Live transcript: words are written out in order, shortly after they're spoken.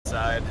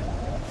outside.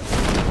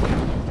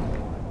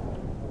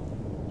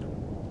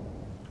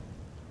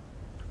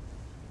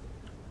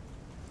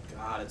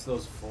 God, it's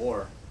those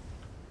 4.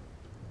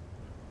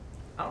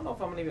 I don't know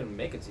if I'm gonna even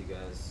make it to you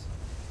guys.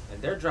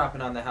 And they're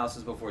dropping on the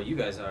houses before you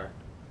guys are.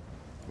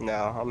 No,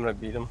 I'm gonna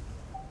beat him.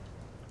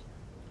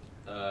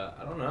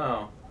 I don't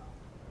know.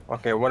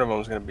 Okay, one of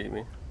them's gonna beat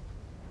me.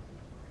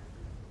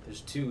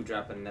 There's 2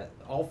 dropping.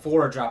 All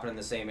 4 are dropping in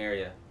the same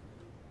area.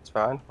 It's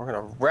fine. We're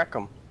gonna wreck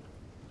them.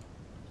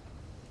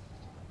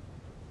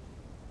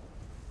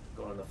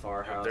 Going to the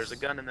far house. There's a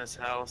gun in this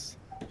house.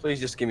 Please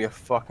just give me a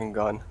fucking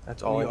gun.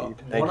 That's all I need.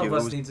 Thank One you.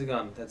 of us needs a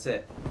gun. That's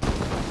it.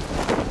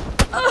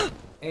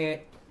 And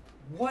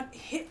what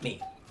hit me?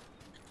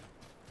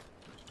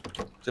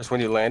 Just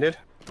when you landed?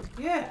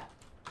 Yeah.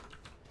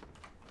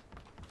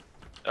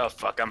 Oh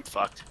fuck, I'm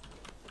fucked.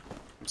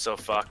 I'm so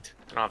fucked.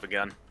 I don't have a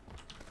gun.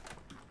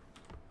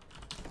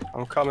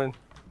 I'm coming.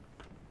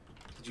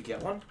 Did you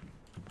get one?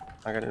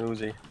 I got an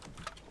Uzi.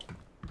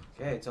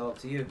 Okay, it's all up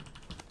to you.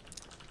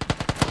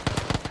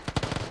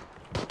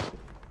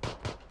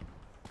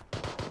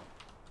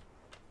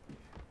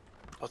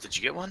 Oh, did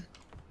you get one?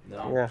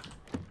 No. Yeah.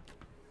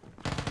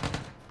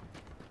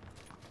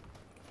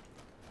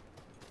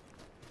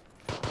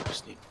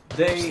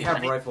 They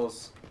have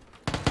rifles.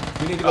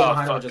 We need to go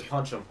behind them and just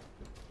punch them.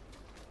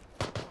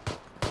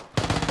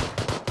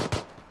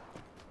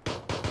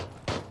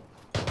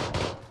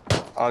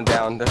 I'm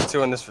down. There's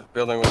 2 in this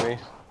building with me.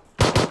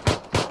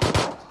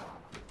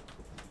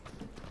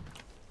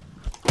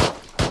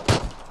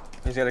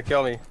 He's gonna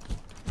kill me.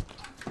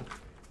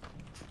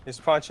 He's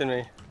punching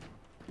me.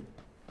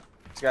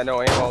 He's got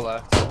no ammo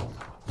left.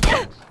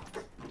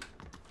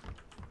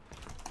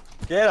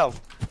 Get him!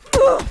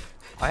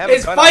 I have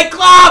It's a gun Fight out.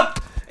 Club!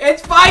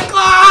 It's Fight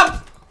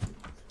Club!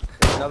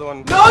 There's another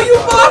one. No, you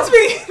boxed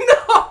me!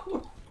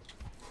 No!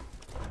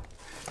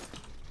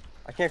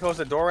 I can't close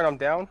the door when I'm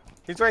down.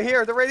 He's right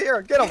here. They're right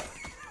here. Get him!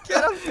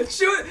 Get him!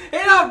 Shoot!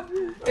 Hit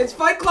him! It's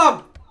Fight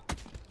Club!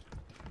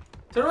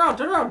 Turn around,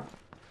 turn around!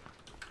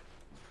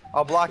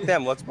 I'll block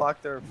them. Let's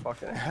block their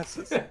fucking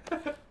asses.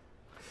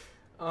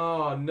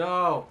 Oh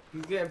no!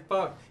 He's getting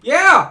fucked.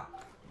 Yeah!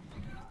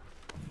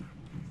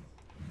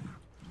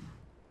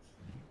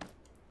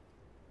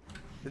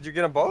 Did you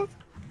get them both?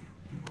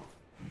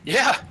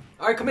 Yeah!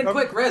 Alright, come in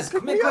quick, Rez.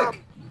 Come in me up.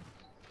 quick.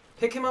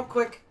 Pick him up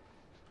quick.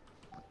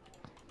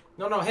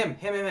 No, him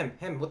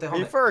with the Me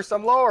helmet. first.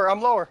 I'm lower.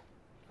 I'm lower.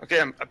 Okay,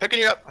 I'm picking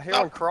you up. I hear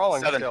him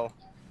crawling 7. still.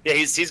 Yeah,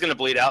 he's gonna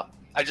bleed out.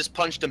 I just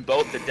punched them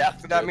both to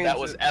death. That Dude, means that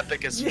was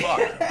epic as fuck.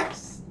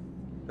 Yes!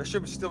 There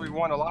should still be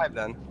one alive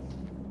then.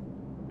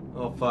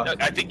 Oh fuck.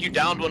 I think you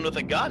downed one with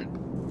a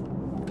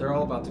gun. They're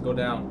all about to go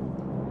down.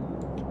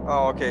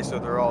 Oh, okay. So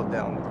they're all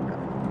down. Okay.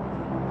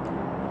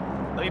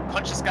 Let me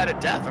punch this guy to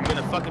death. I'm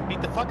gonna fucking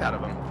beat the fuck out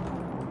of him.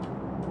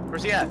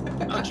 Where's he at?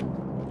 Punch.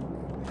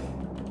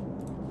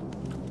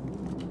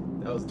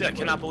 That was Dude, I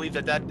cannot believe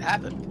that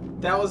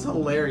happened. That was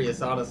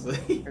hilarious,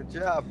 honestly. Good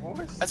job,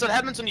 boys. That's what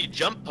happens when you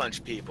jump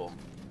punch people.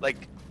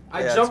 Like,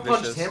 I Yeah, jump it's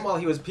punched vicious. him while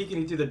he was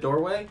peeking through the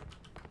doorway,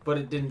 but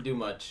it didn't do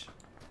much.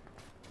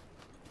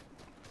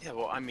 yeah,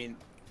 well, I mean,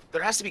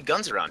 there has to be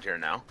guns around here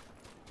now.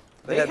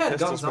 They had had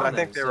pistols, guns on but I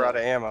think them, they were so- out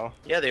of ammo.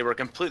 Yeah, they were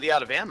completely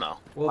out of ammo.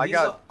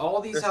 Well, all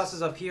these this-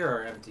 houses up here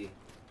are empty,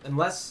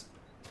 unless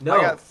I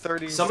no. got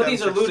 30. Some of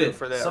these are looted.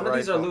 For that Some of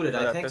these are rifle, looted. for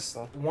I that think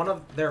pistol. one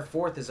of their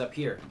 4th is up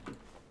here.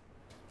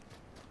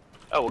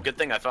 Oh, well, good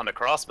thing I found a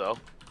crossbow.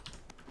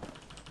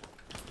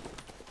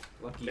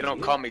 Lucky They don't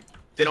you. call me. Did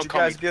They don't you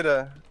call guys me get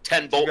a?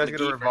 10 Did bolt. you guys get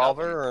a McGee for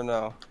revolver nothing. or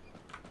no?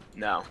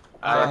 No.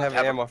 I don't have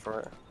have ammo for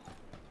it.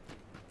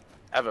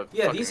 Have a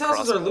Yeah, fucking these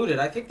houses are crossbow. looted.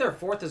 I think their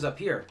 4th is up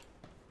here.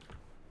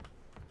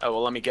 Oh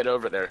well, let me get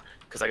over there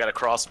because I got a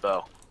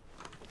crossbow.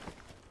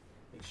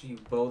 Make sure you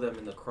bow them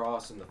in the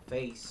cross in the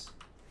face.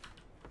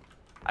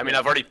 I mean,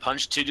 I've already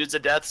punched 2 dudes to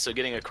death, so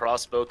getting a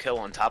crossbow kill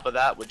on top of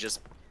that would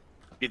just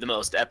be the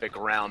most epic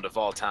round of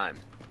all time.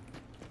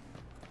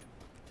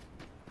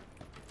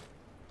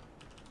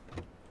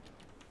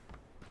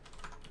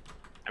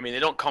 I mean, they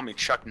don't call me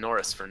Chuck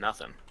Norris for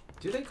nothing.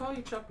 Do they call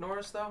you Chuck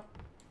Norris though?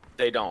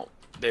 They don't.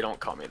 They don't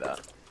call me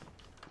that.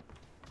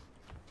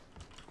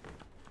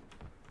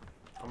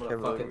 I'm gonna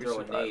Can't believe fucking we throw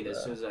a survived nade as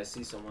that. soon as I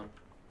see someone.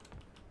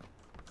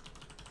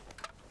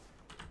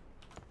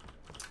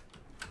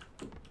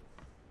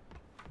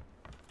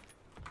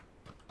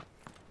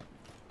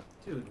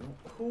 Dude,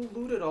 who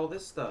looted all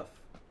this stuff?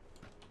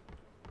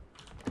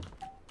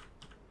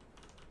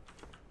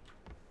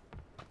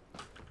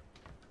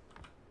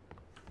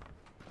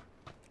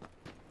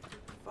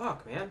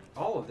 Fuck, man.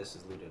 All of this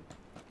is looted.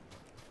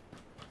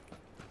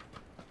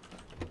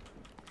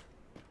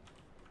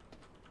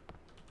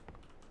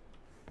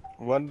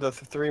 One of the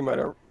 3 might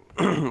have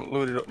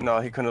looted. No,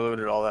 he couldn't have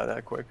looted all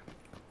that quick.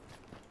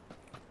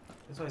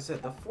 That's what I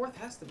said. The 4th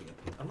has to be up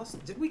here. Unless,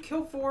 did we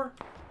kill 4?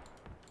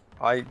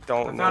 I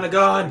don't I know. found a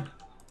gun!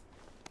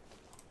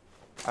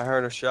 I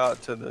heard a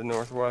shot to the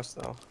northwest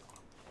though.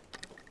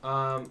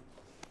 I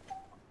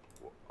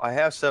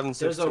have 7.62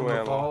 There's a ammo.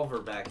 revolver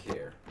back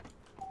here.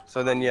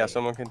 So then, yeah,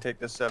 someone can take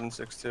the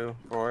 7.62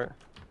 for it.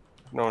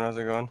 No one has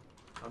a gun.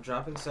 I'm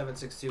dropping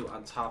 7.62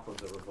 on top of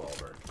the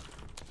revolver.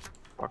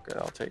 Fuck it,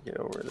 I'll take it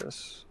over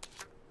this.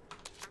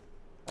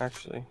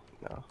 Actually,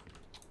 no.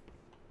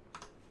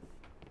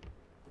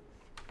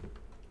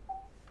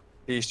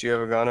 Beast, do you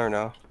have a gun or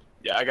no?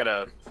 Yeah, I got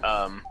a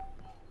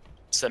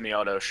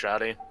semi-auto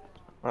shotty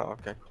Oh,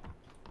 okay.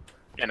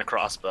 and a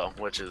crossbow,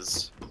 which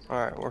is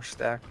Alright, we're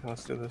stacked.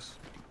 Let's do this.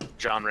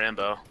 John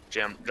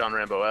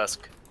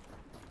Rambo-esque.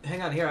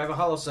 Hang on, here, I have a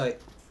hollow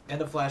sight.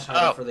 And a flash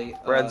hider for the...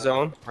 Red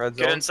zone. Red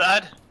zone. Get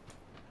inside.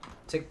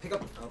 Pick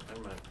up... Oh,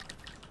 never mind.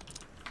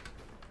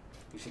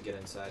 You should get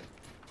inside.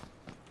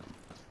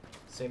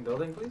 Same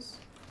building, please?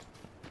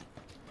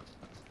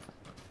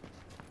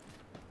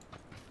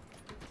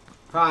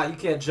 Ah, you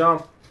can't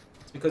jump.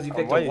 It's because you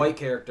picked a white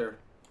character.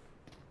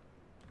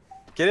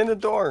 Get in the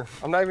door.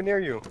 I'm not even near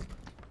you.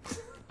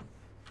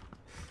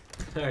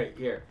 Alright,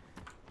 here.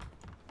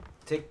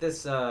 Take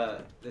this,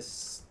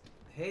 this...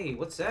 Hey,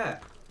 what's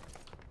that?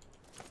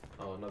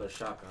 Oh, another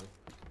shotgun.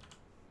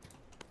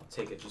 I'll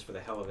take it just for the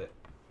hell of it.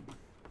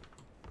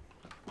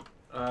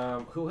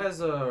 Who has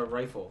a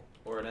rifle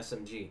or an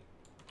SMG?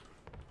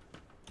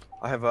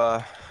 I have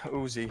a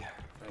Uzi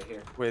Right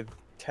here. with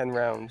 10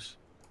 rounds.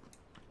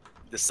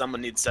 Does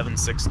someone need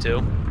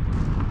 7.62?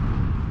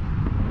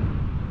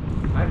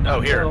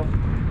 Oh, here.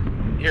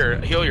 Here,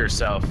 heal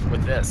yourself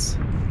with this.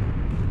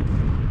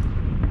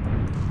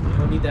 You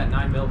don't need that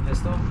 9mm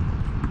pistol?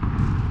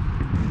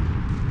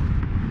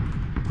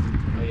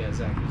 Oh yeah,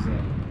 Zach, use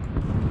that.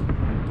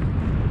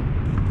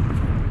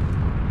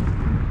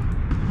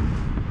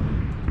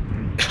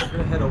 I'm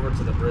gonna head over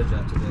to the bridge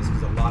after this,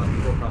 because a lot of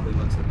people probably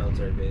went to the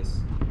military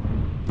base.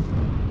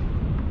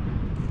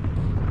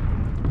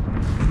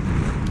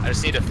 I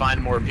just need to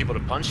find more people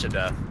to punch to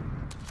death.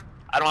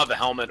 I don't have a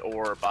helmet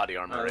or body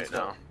armor right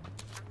now.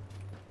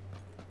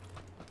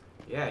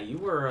 Yeah, you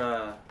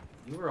were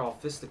all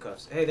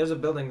fisticuffs. Hey, there's a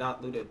building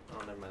not looted.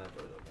 Oh, never mind, that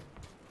door's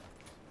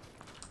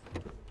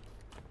open.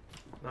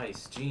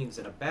 Nice, jeans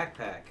and a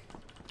backpack.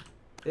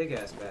 Big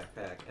ass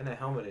backpack. And a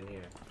helmet in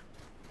here.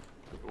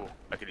 Ooh,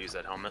 I could use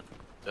that helmet.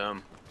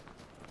 I'm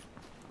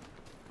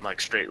like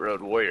straight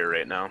road warrior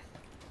right now.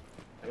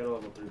 I got a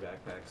level 3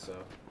 backpack, so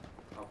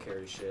I'll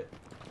carry shit.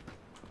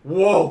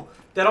 Whoa!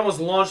 That almost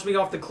launched me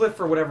off the cliff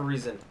for whatever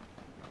reason.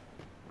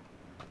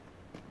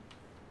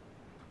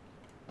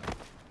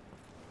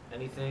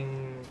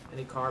 Anything,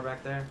 any car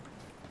back there?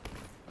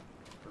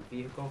 Or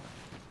vehicle?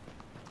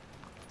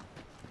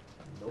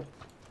 Nope.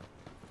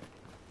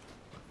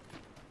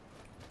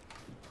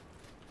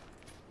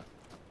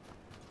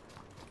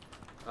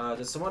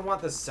 Does someone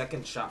want the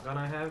second shotgun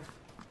I have?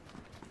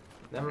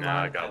 Never mind,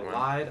 I got one.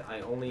 lied.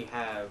 I only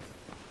have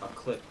a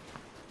clip.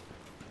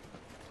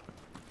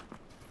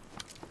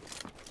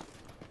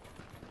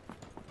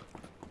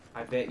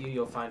 I bet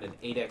you'll find an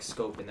 8x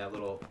scope in that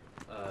little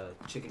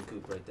chicken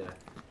coop right there.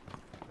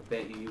 I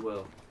bet you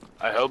will.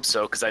 I hope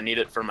so, because I need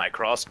it for my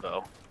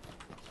crossbow.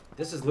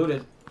 This is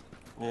looted.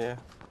 Yeah.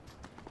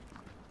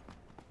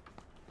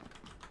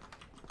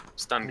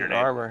 Stun grenade.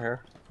 Armor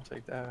here. I'll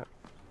take that.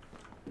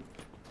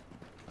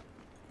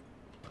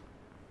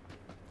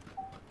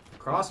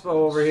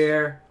 Crossbow over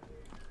here.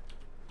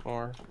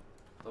 More.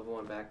 Level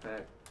 1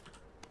 backpack.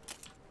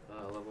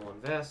 Level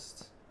 1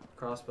 vest.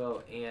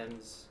 Crossbow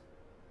and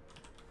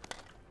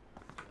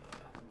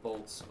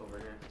bolts over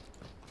here.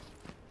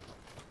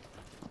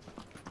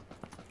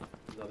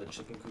 Another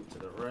chicken coop to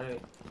the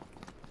right.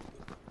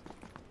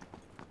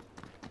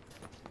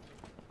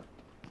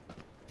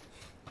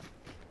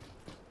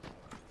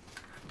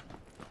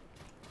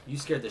 You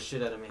scared the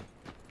shit out of me.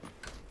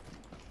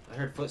 I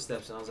heard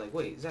footsteps and I was like,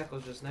 wait, Zach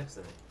was just next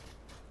to me.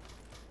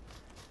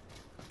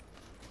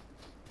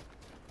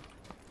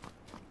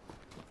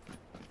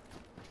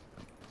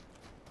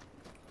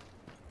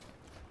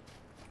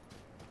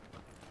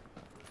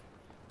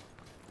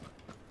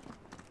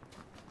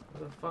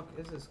 Where the fuck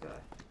is this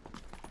guy?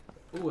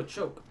 Ooh, a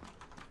choke.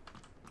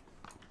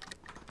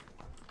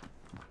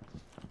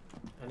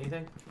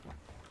 Anything?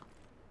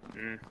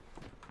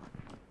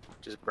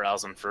 Just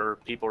browsing for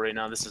people right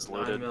now. This is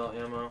looted. 9mm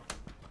ammo.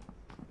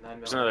 9mm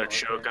There's another ammo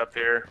choke here. up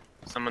here.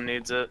 Someone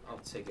needs it. I'll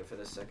take it for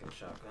the second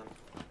shotgun.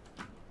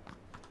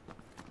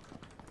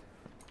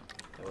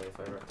 That way if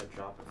I have to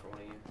drop it for one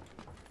of you.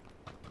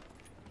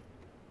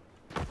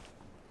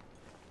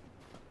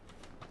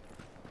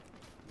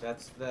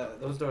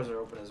 Those doors are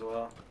open as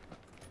well.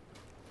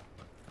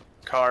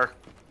 Car.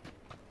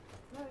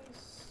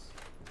 Nice.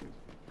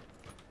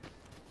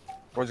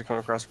 Where's it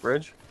coming across the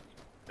bridge?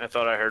 I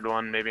thought I heard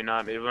one. Maybe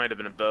not. Maybe it might have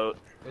been a boat.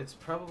 It's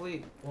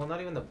probably, well, not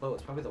even the boat.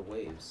 It's probably the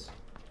waves.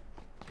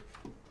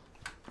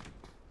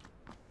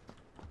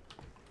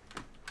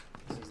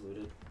 This is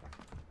looted.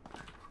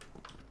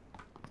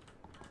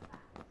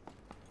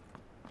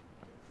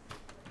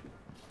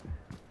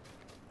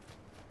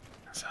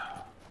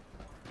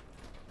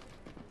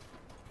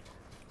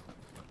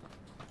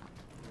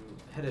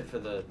 I'm headed for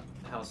the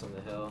house on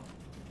the hill.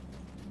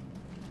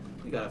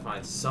 We gotta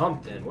find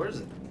something. Where's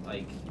it?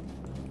 Like,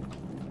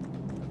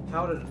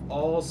 How did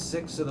all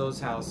 6 of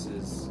those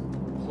houses,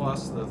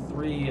 plus the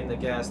 3 in the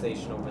gas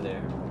station over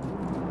there,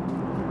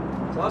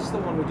 plus the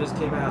one we just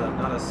came out of,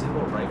 not a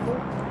single rifle?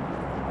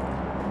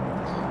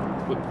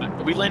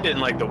 We landed in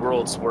like the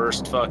world's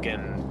worst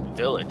fucking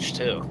village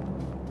too.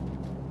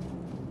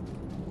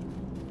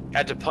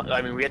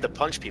 I mean, we had to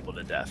punch people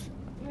to death.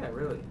 Yeah,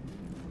 really.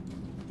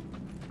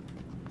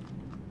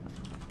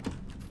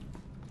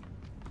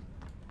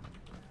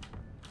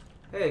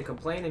 Hey,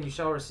 complain and you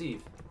shall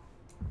receive.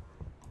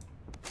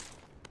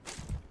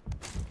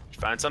 Did you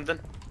find something?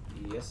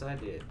 Yes, I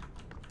did.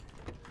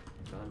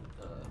 Found,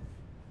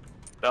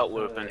 Belt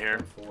loop in here.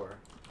 4.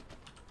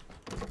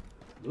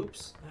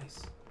 Loops?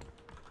 Nice.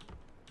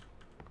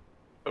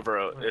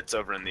 It's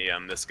over in the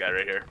this guy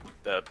right here,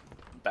 the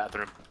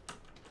bathroom.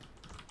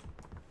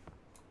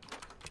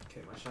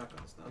 Okay, my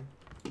shotgun's done.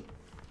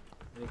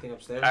 Anything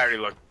upstairs? I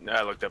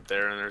looked up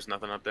there and there's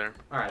nothing up there.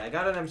 Alright, I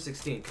got an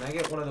M16. Can I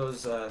get one of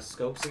those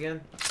scopes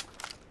again?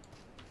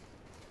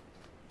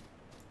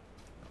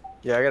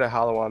 Yeah, I got a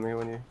hollow on me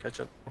when you catch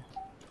up. Oh,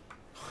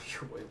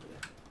 you're way over there.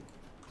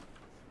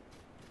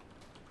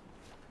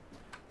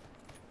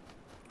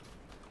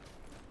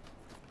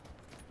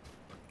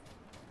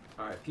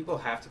 Alright, people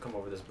have to come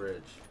over this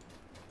bridge.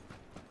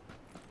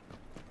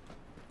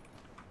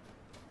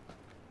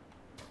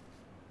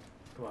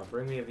 Come on,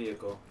 bring me a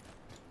vehicle.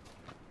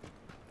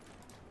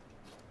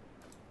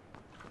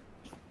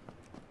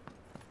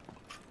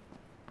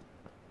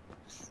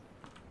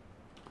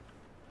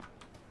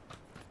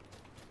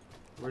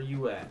 Where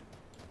you at?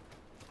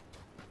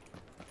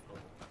 Oh,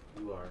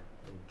 you are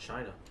in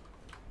China.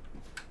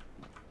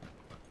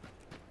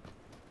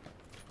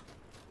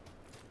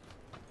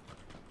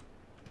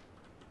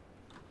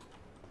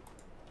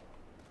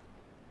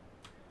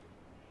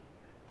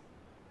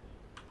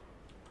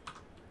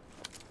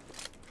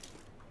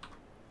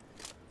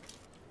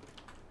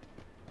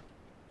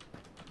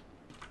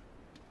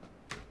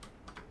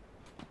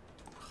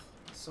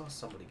 I saw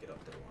somebody get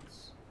up there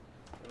once.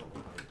 I don't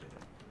know how he did it.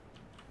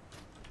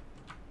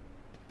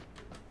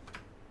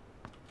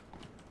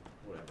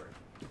 Whatever.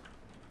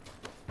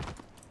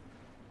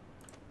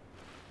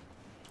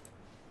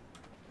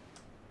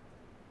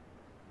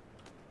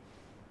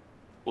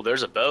 Well,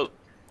 there's a boat.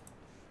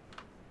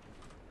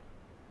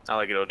 Not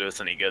like it'll do us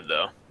any good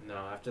though. No,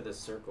 after this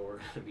circle, we're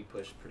gonna be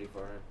pushed pretty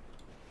far in.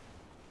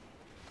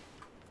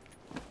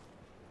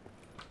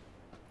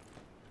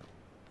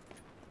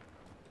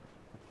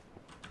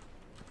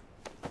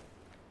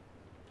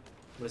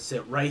 I'm gonna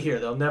sit right here.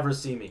 They'll never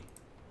see me.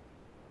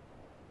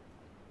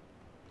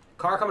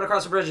 Car coming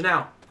across the bridge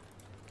now.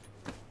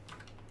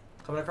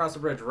 Coming across the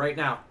bridge right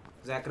now.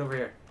 Zach, get over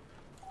here.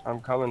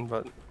 I'm coming,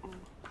 but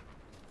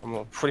I'm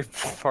a pretty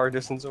far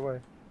distance away.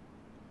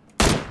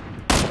 I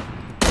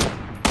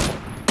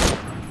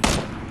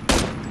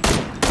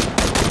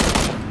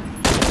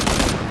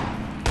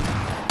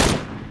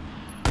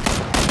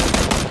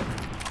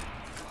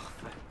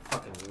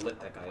fucking lit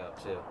that guy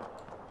up too.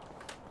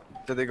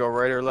 Did they go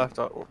right or left?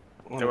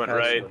 They went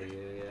right.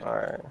 Yeah.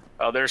 Alright.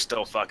 Oh, they're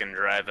still fucking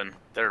driving.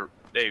 They're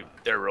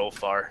real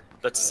far.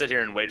 Let's sit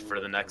here and wait for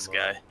the next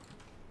guy.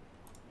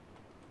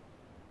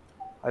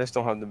 I just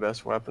don't have the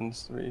best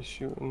weapons to be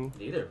shooting.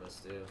 Neither of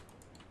us do.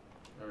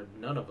 Or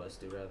none of us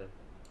do, rather.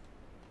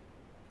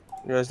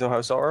 You guys don't have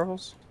assault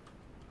rifles?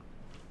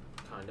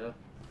 Kinda.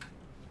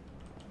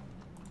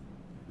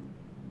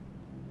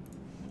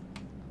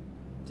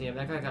 Damn,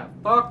 that guy got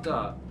fucked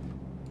up.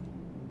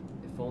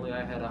 If only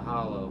I had a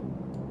hollow.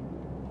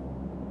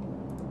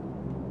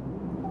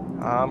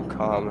 I'm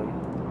coming.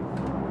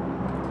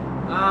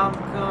 I'm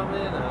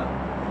coming up.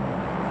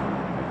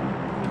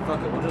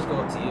 Fuck it, we'll just go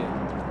up to you.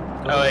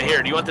 Oh,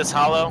 here. Do you want this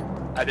hollow?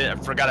 I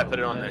forgot I put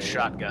it on the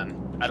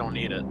shotgun. I don't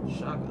need it.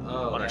 Shotgun.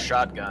 Oh. On a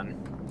shotgun.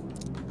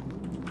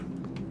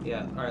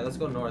 Yeah. All right. Let's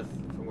go north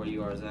from where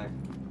you are, Zach.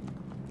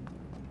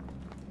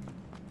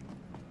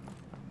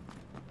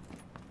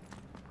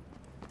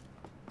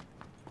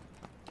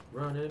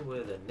 Running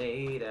with a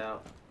nade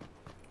out.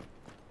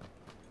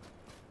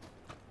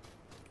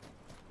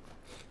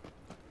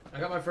 I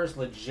got my first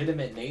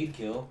legitimate nade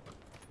kill.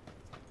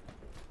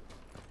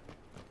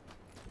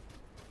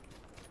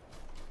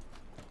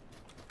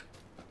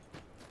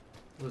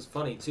 It was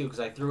funny too, because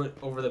I threw it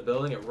over the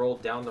building, it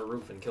rolled down the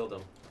roof and killed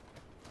him.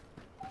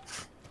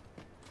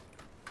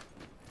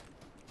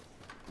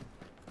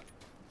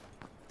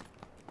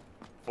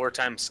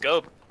 Four-time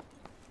scope.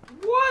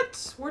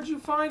 What? Where'd you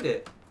find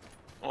it?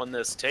 On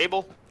this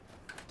table.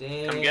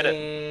 Damn. Come get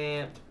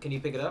it. Can you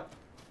pick it up?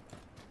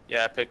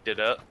 Yeah, I picked it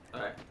up.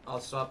 Alright, I'll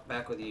swap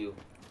back with you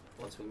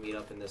once we meet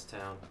up in this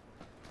town.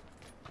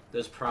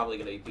 There's probably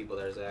gonna be people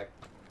there, Zach.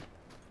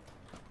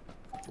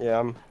 Yeah,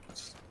 I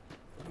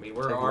mean,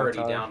 we're taking my already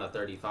time. down to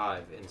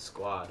 35 in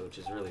squad, which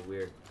is really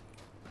weird.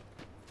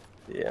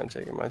 Yeah, I'm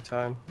taking my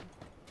time.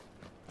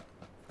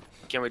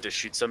 Can't wait to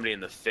shoot somebody in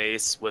the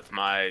face with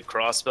my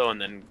crossbow and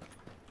then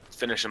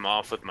finish them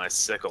off with my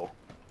sickle.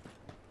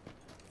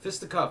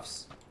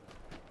 Fisticuffs.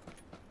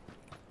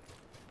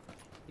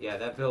 Yeah,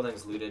 that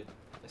building's looted.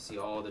 I see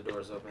all the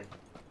doors open.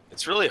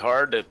 It's really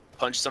hard to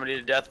punch somebody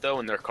to death though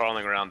when they're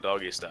crawling around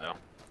doggy style.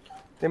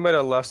 They might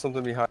have left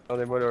something behind.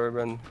 They might have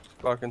been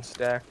fucking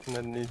stacked and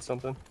then need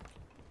something.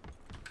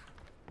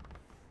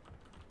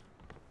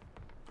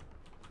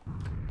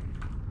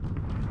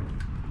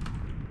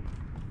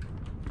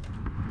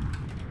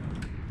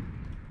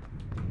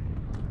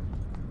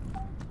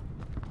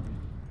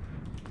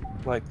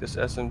 Like this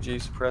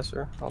SMG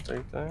suppressor. I'll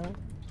take that.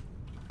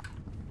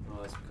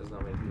 Oh, that's because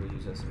not many people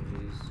use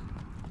SMGs.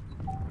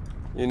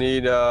 You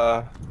need,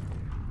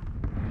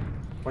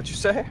 what'd you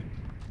say?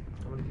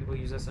 How many people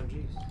use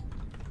SMGs?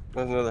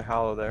 There's another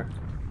hollow there.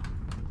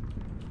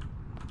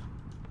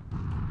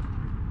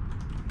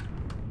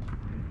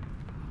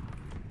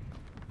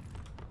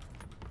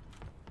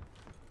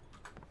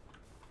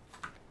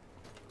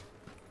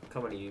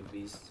 Coming to you,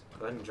 beast.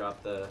 Go ahead and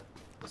drop the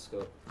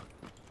scope.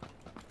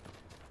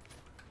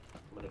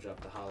 I'm gonna drop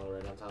the hollow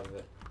right on top of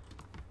it.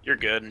 You're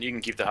good. You can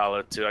keep the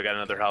hollow too. I got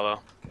another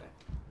hollow. Okay.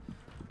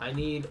 I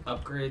need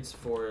upgrades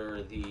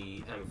for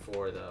the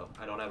M4 though.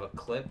 I don't have a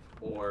clip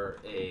or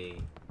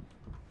a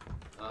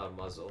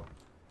muzzle.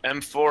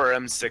 M4 or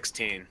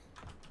M16?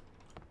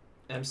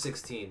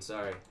 M16,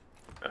 sorry.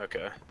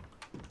 Okay.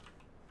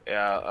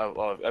 Yeah,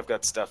 well, I've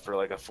got stuff for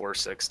like a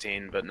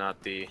 416, but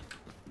not the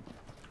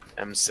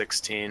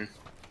M16.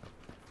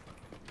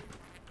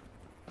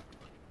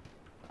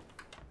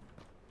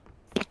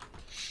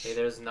 Hey,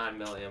 there's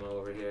 9mm ammo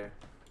over here.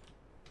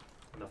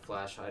 And a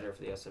flash hider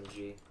for the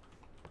SMG.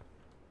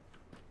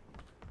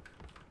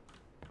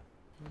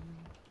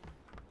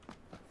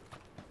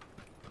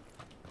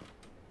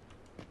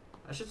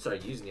 I should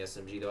start using the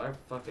SMG though. I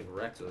fucking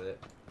wrecked with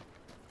it.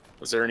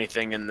 Was there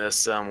anything in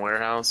this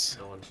warehouse?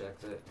 No one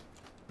checked it.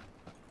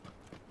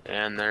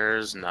 And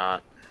there's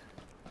not.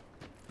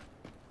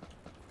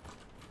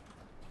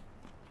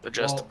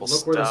 Adjustable Well,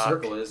 look where the stock.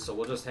 circle is, so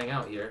we'll just hang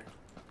out here.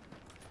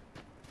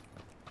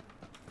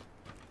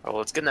 Oh,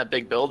 let's get in that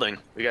big building.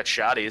 We got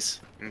shotties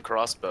and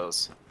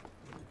crossbows.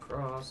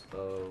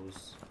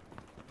 Crossbows.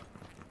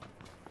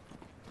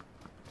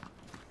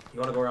 You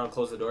want to go around and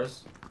close the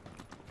doors?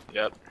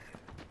 Yep.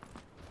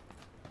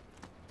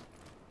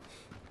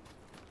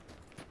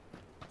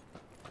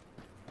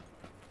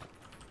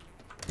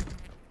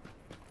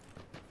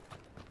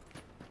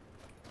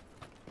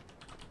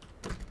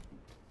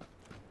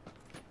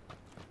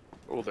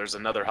 Oh, there's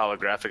another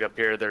holographic up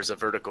here. There's a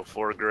vertical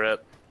foregrip.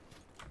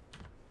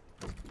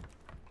 I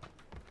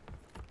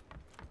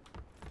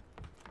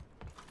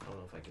don't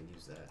know if I can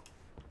use that.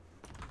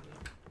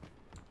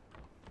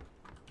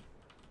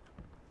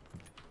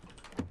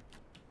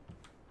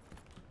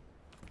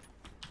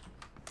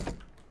 Yeah.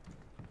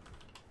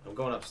 I'm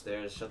going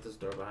upstairs. Shut this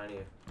door behind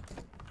you.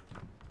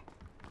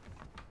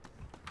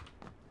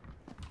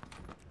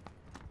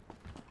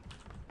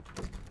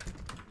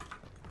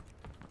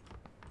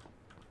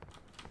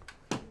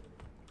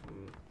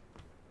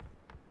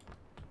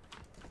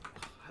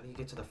 How do you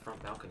get to the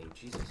front balcony?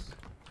 Jesus.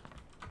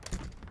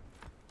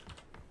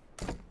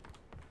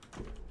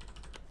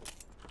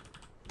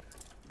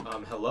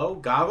 Hello?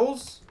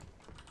 Goggles?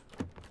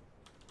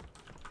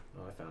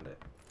 Oh, I found it.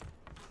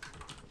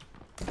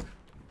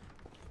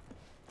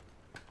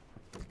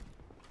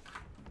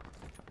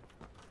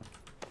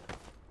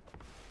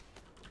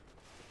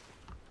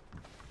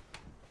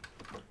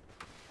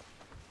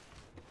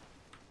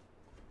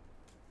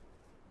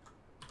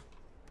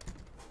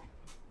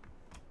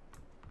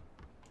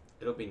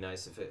 It'll be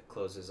nice if it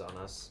closes on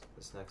us,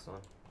 this next one.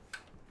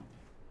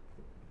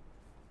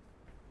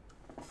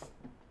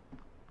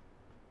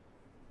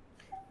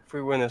 If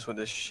we win this with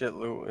this shit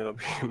loot, it'll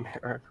be a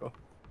miracle.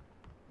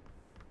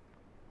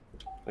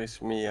 At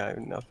least me, I have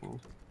nothing.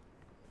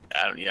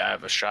 Yeah, I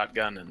have a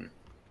shotgun and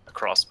a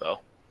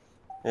crossbow.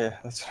 Yeah,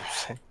 that's what I'm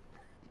saying.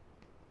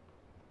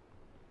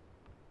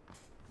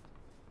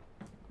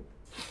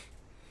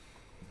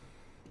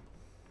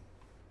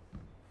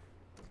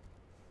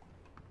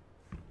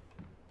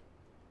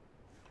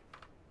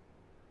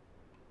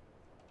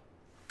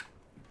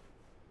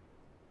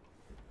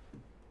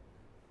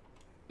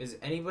 Is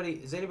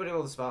anybody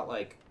able to spot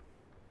like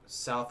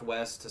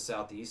southwest to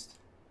southeast?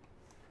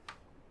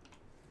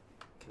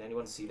 Can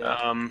anyone see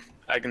that?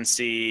 I can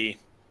see.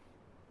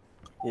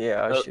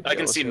 Yeah, I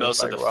can see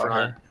most of the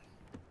front.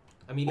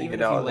 I mean, We even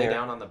get if you out lay there.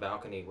 down on the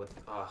balcony with,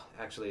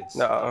 actually it's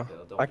No,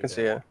 uphill. Don't I do can that.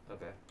 see it.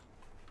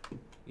 Okay.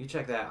 You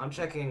check that. I'm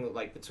checking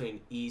like between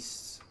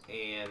east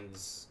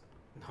and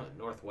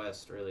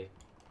northwest, really.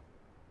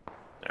 All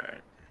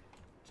right.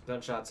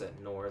 Gunshots at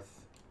north.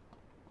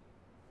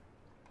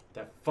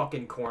 That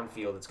fucking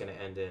cornfield it's gonna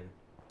end in.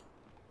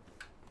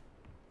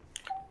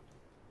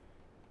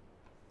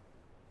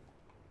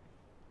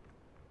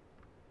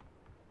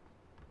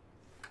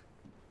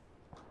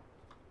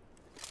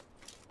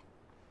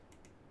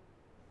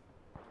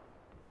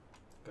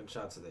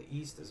 Gunshots to the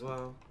east as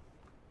well.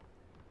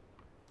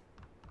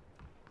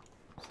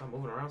 Stop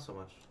moving around so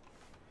much.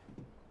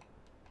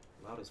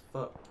 Loud as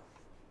fuck.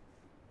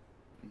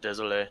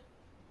 Désolé.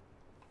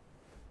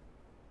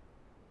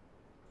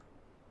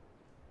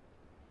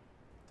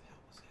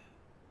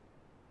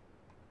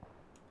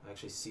 I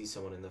actually see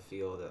someone in the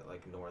field at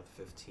like north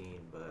 15,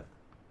 but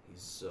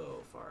he's so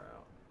far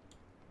out.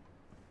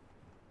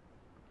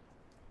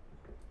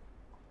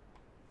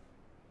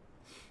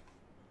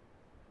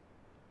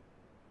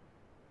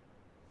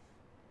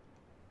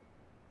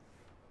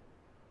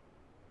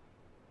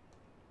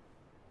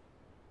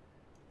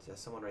 Is that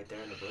someone right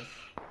there in the bush?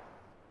 I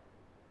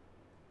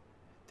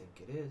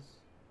think it is.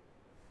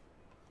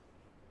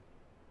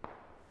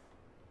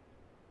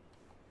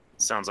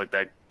 Sounds like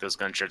that those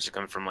gunshots are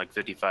coming from like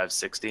 55,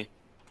 60.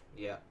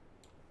 Yeah.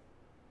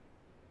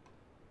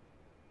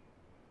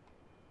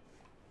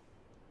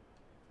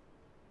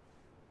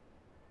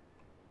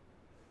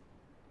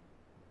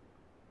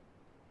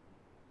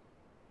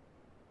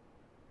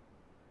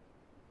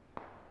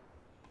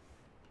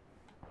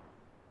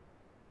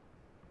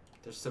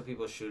 There's still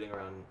people shooting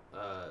around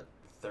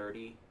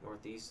 30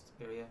 northeast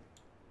area.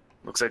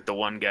 Looks like the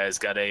one guy's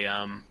got a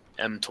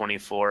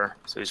M24,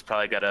 so he's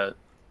probably got a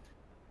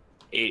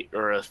 8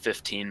 or a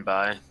 15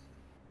 by.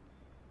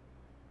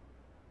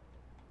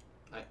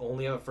 I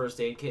only have a first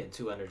aid kit and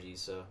 2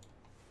 energies, so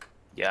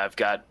Yeah, I've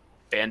got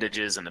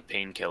bandages and a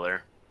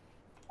painkiller.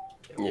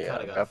 we Yeah, I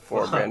kinda got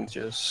 4 fucked.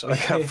 bandages.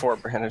 I got 4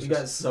 bandages. We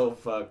got so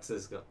fucked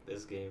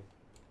this game.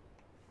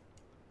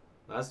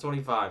 That's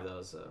 25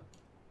 though, so.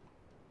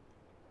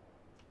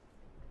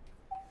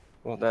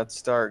 Well, that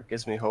start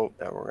gives me hope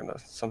that we're gonna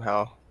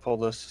somehow pull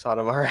this out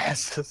of our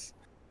asses.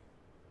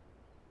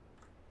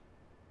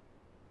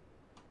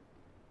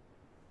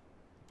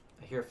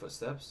 I hear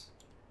footsteps.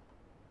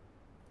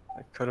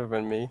 That could have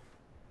been me.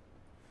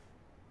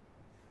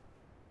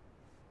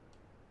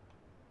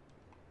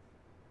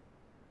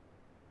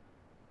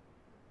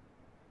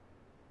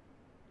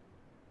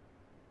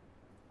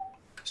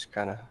 Just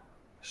kind of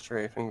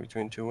strafing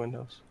between 2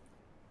 windows.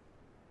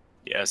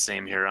 Yeah,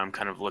 same here. I'm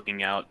kind of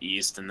looking out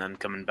east and then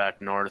coming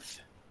back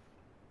north.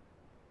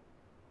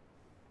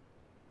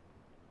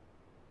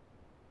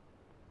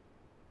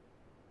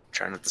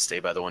 Trying not to stay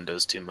by the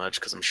windows too much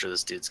because I'm sure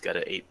this dude's got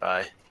an 8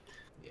 by.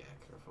 Yeah,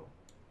 careful.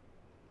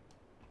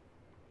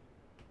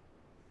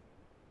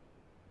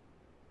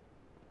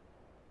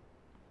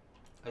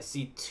 I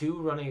see 2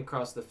 running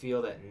across the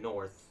field at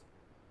north,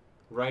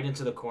 right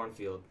into the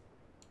cornfield.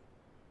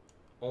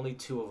 Only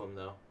 2 of them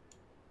though.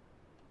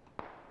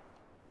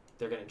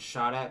 They're getting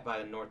shot at by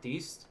the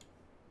northeast.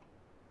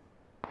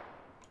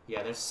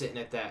 Yeah, they're sitting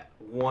at that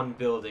one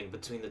building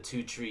between the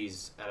 2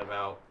 trees at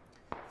about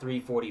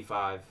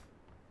 345.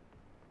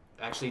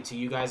 Actually, to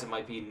you guys, it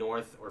might be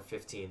north or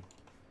 15.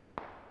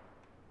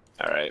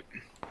 All right.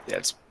 Yeah,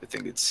 I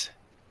think it's.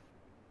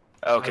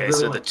 Okay, really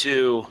so want- the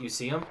 2. You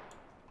see them?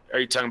 Are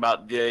you talking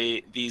about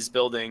these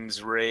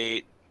buildings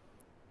right?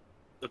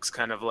 Looks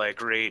kind of like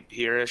right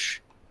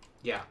here-ish.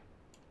 Yeah.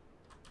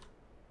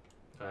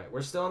 Alright,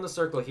 we're still in the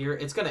circle here.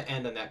 It's going to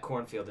end in that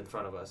cornfield in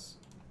front of us.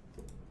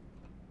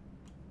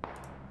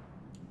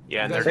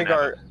 Yeah, and You they're I think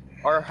gonna.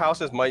 our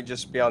houses might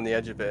just be on the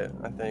edge of it.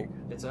 I think.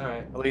 It's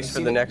alright. At least You for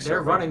see the next They're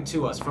circle. running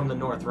to us from the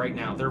north right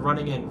now. They're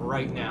running in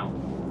right now.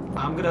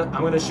 I'm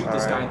gonna shoot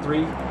this guy Alright. in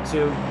 3,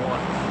 2,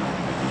 1.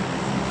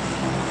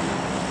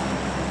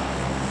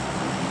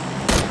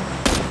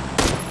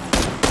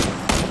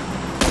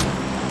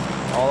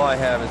 All I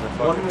have is a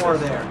fucking One more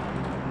pistol.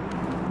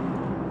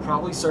 there.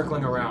 Probably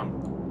circling around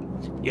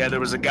Yeah, there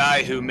was a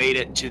guy who made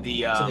it to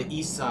the to the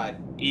east side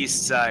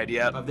east side.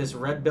 Yep. of this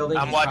red building.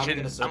 I'm He's probably watching.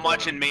 gonna circle I'm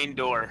watching around. main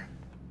door.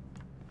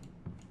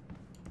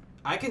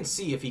 I can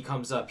see if he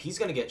comes up. He's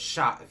gonna get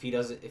shot if he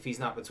doesn't. If he's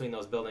not between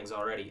those buildings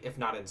already. If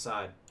not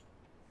inside.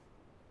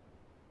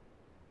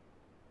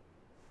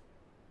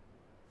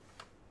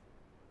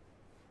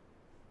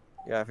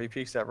 Yeah, if he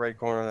peeks that right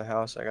corner of the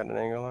house, I got an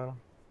angle on him.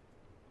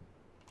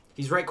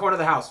 He's right corner of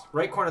the house.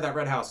 Right corner of that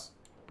red house.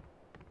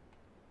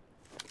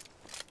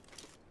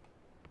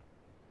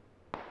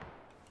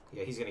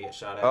 Yeah, he's gonna get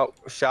shot at. Oh,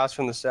 shots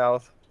from the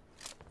south.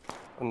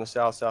 From the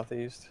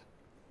southeast.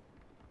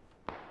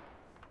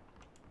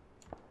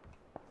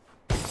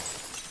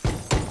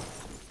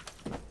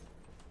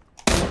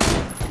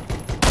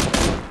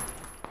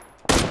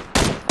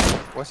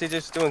 What's he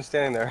just doing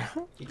standing there?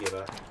 He gave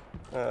up.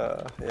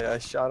 Yeah, I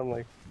shot him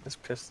like this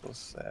pistol's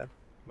sad.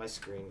 My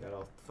screen got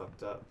all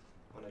fucked up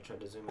when I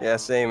tried to zoom in. Yeah,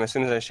 same. As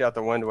soon as I shot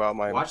the window out,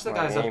 my Watch the my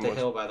guys up aim the was-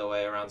 hill, by the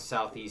way, around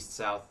southeast,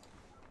 south.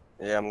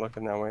 Yeah, I'm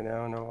looking that way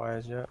now. No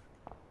eyes yet.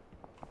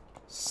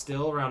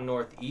 Still around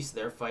northeast,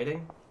 they're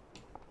fighting.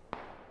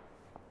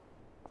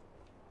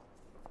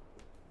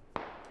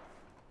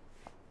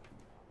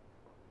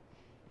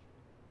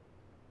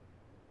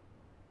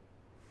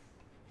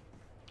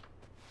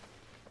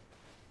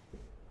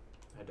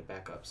 I had to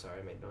back up. Sorry,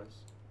 I made noise.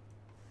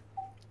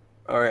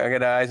 All right, I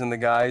got eyes on the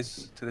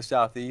guys to the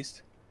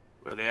southeast.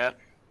 Where they at?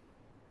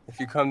 If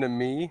you come to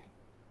me,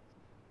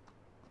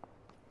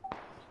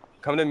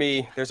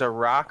 there's a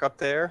rock up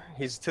there.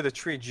 He's to the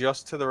tree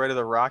just to the right of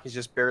the rock. He's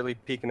just barely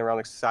peeking around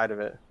the side of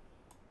it.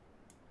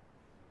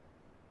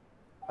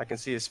 I can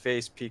see his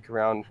face peek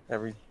around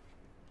every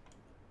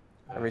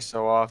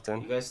so You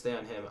often. guys stay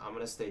on him. I'm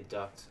gonna stay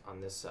ducked on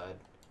this side.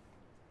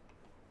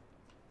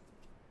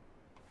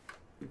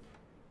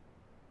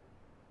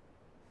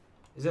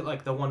 Is it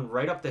like the one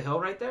right up the hill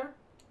right there?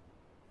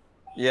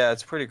 Yeah,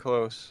 it's pretty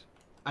close.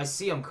 I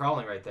see him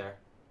crawling right there.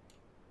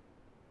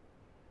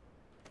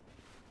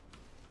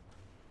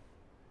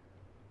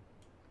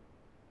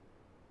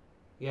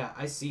 Yeah,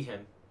 I see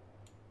him.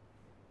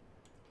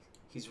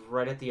 He's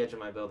right at the edge of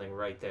my building,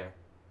 right there.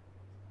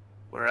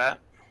 Where at?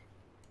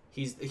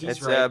 He's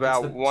It's right.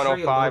 about it's the 105,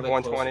 tree a little bit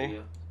closer to 120.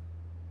 you.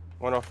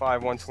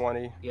 105,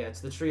 120. Yeah,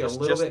 it's the tree Just- a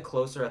little just bit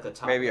closer at the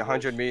top. Maybe of the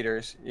 100 ridge.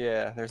 meters.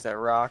 Yeah, there's that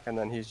rock, and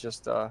then he's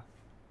just,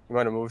 he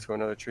might have moved to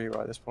another tree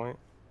by this point.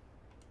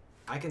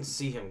 I can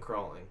see him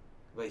crawling,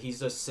 but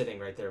he's just sitting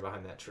right there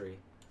behind that tree.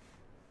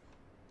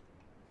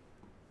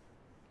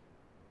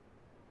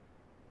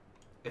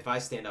 If I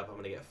stand up, I'm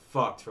gonna get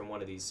fucked from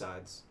one of these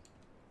sides.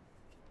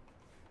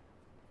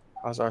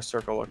 How's our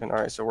circle looking? All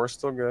right, so we're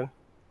still good.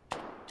 One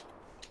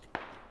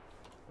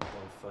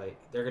fight.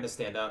 They're gonna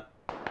stand up.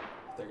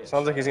 They're getting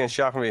Sounds like shot he's at. getting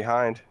shot from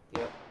behind.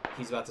 Yep,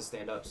 he's about to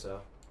stand up,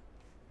 so.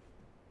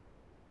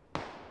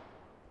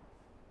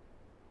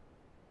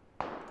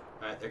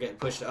 Alright, they're getting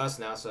pushed to us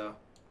now, so.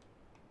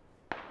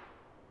 I'm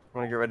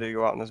gonna get ready to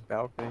go out on this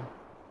balcony.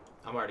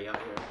 I'm already out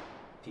here.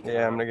 Peeking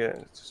Yeah, I'm around.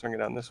 gonna swing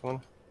it on this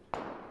one.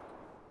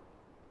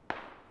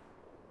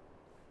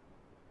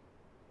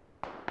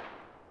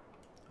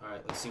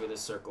 Alright, let's see where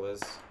this circle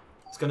is.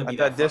 It's gonna be At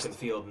that that fucking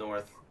field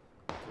north.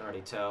 I can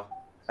already tell.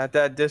 At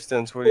that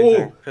distance, what do you Ooh,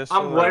 think? Pistol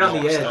I'm right or-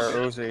 on the edge. or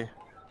Uzi?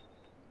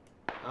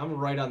 I'm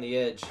right on the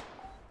edge.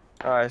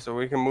 All right, so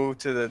we can move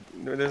to the.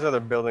 There's other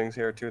buildings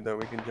here too that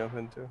we can jump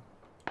into.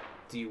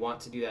 Do you want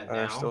to do that Are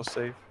now? still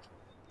safe.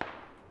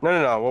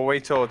 No. We'll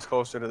wait till it's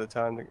closer to the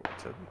time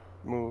to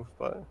move,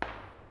 but.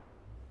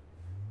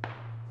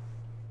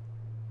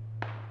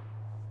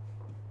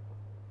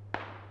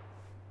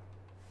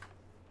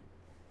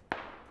 I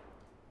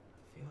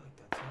feel like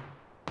that's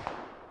him.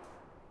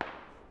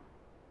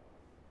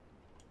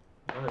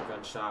 Another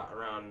gunshot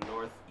around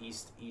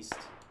northeast east.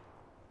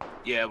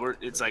 Yeah,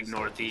 it's like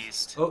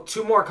northeast. Oh,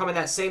 two more coming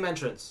that same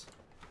entrance.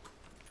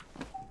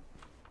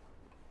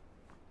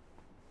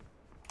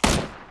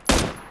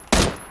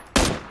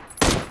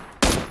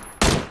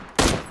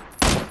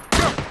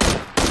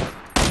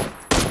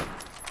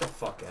 Get the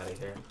fuck out of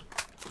here.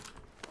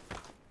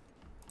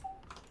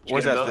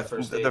 Where's get that? both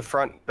first The aid.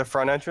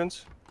 front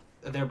entrance?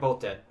 They're both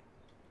dead.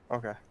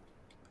 Okay.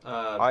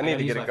 gotta I need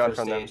to use get a my gun first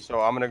from them, aid. so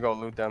I'm gonna go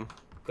loot them.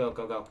 Go,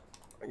 go, go.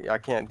 I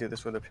can't do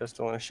this with a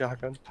pistol and a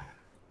shotgun.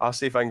 I'll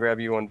see if I can grab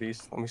you one,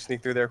 Beast. Let me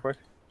sneak through there quick.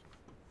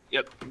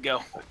 Yep, go.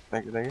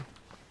 Thank you, thank you.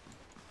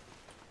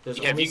 There's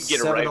Yeah, if only you can get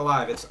it 7 right.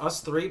 alive. It's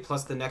us 3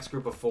 plus the next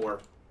group of 4.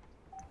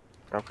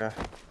 Okay.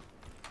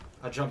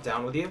 I jump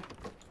down with you.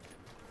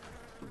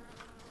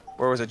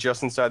 Where was it?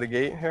 Just inside the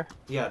gate here?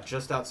 Yeah,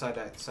 just outside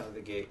that side of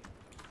the gate.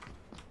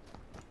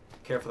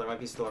 Careful, there might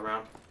be still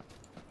around.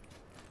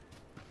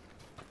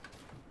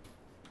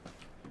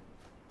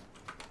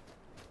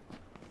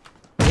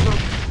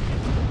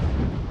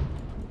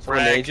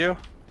 Someone Frag. made you?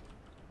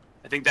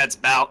 I think that's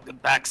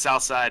back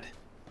south side.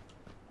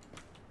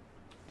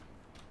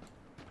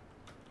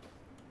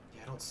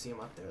 Yeah, I don't see him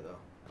up there though.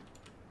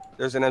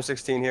 There's an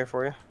M16 here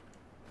for you.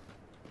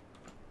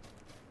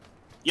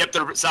 Yep,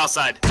 the south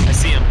side. I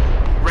see him.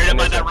 Right up And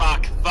by there's that a-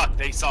 rock. Fuck,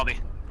 they saw me.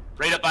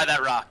 Right up by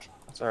that rock.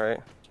 That's alright.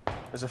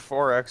 There's a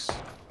 4X.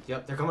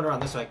 Yep, they're coming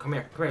around this way. Come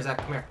here, Zach,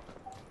 come here.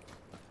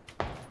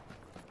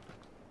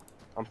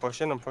 I'm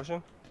pushing. Do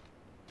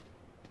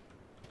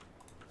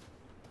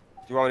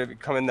you want me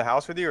to come in the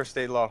house with you or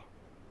stay low?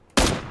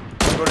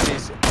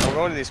 I'm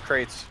going to these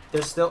crates.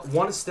 There's still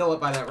one is still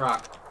up by that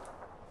rock.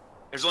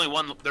 There's only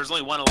one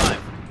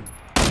alive.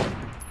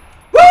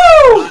 Woo!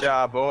 Good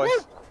job, boys.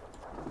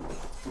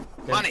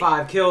 Got Money.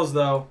 5 kills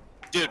though.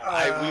 Dude,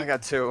 I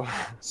got 2.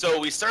 so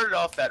we started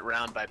off that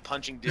round by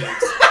punching dudes in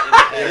the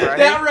head. Right?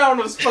 That round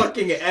was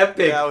fucking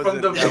epic That was from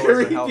a- the that was a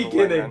very hell of a win,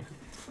 beginning.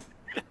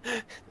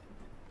 man.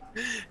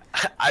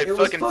 I It was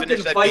fucking fucking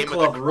finished that Fight game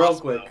Club with a real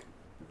crossbow. quick.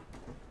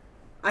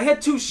 I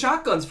had 2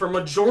 shotguns for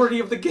majority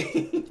of the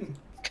game.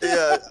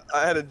 Yeah,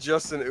 I had a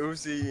Justin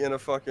Uzi and a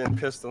fucking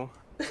pistol.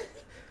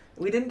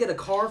 We didn't get a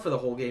car for the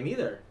whole game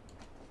either.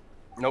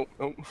 Nope.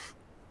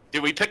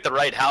 Dude, we picked the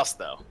right house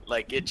though.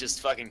 Like it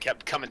just fucking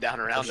kept coming down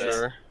around us.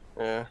 Sure.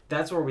 Yeah.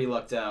 That's where we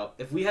lucked out.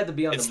 If we had to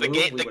be on It's the the move,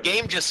 game. we The would've-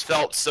 game just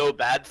felt so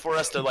bad for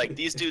us to like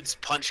these dudes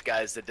punch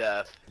guys to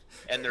death,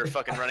 and they're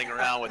fucking running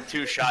around with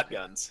 2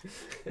 shotguns.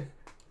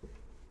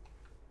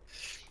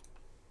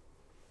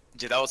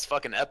 Dude, that was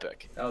fucking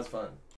epic. That was fun.